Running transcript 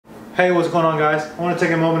Hey, what's going on, guys? I want to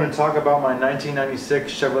take a moment and talk about my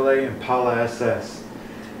 1996 Chevrolet Impala SS.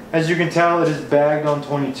 As you can tell, it is bagged on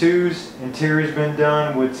 22's. Interior's been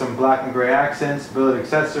done with some black and gray accents, billet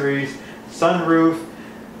accessories, sunroof.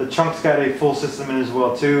 The trunk's got a full system in as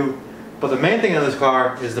well too. But the main thing of this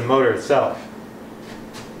car is the motor itself.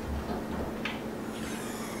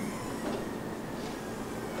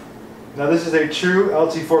 Now this is a true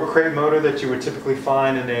LT4 crate motor that you would typically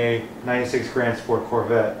find in a 96 Grand Sport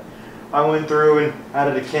Corvette. I went through and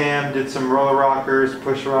added a cam, did some roller rockers,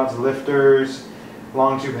 push rods, lifters,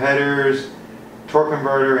 long tube headers, torque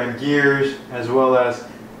converter and gears, as well as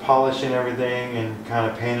polishing everything and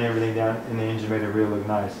kind of painting everything down in the engine, made it really look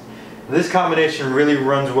nice. This combination really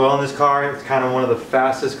runs well in this car. It's kind of one of the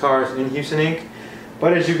fastest cars in Houston Inc.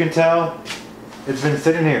 But as you can tell, it's been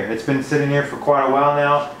sitting here. It's been sitting here for quite a while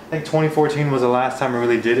now. I think 2014 was the last time I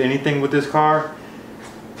really did anything with this car.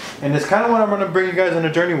 And it's kind of what I'm going to bring you guys on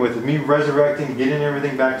a journey with. Me resurrecting, getting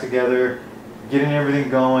everything back together, getting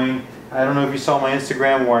everything going. I don't know if you saw my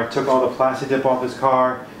Instagram where I took all the plastic dip off this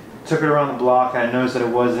car, took it around the block, and I noticed that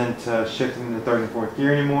it wasn't shifting to third and fourth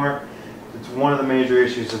gear anymore. It's one of the major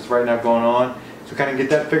issues that's right now going on. So kind of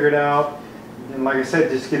get that figured out. And like I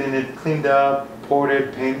said, just getting it cleaned up,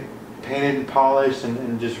 ported, painted and polished,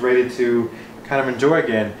 and just ready to kind of enjoy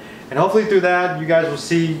again. And hopefully through that, you guys will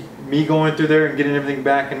see me going through there and getting everything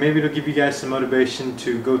back, and maybe it'll give you guys some motivation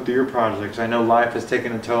to go through your projects. I know life has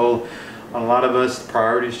taken a toll on a lot of us.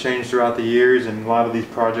 Priorities change throughout the years, and a lot of these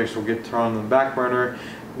projects will get thrown on the back burner.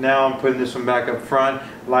 Now I'm putting this one back up front,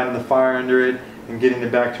 lighting the fire under it, and getting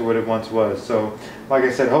it back to what it once was. So like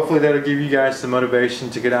I said, hopefully that'll give you guys some motivation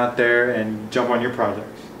to get out there and jump on your projects.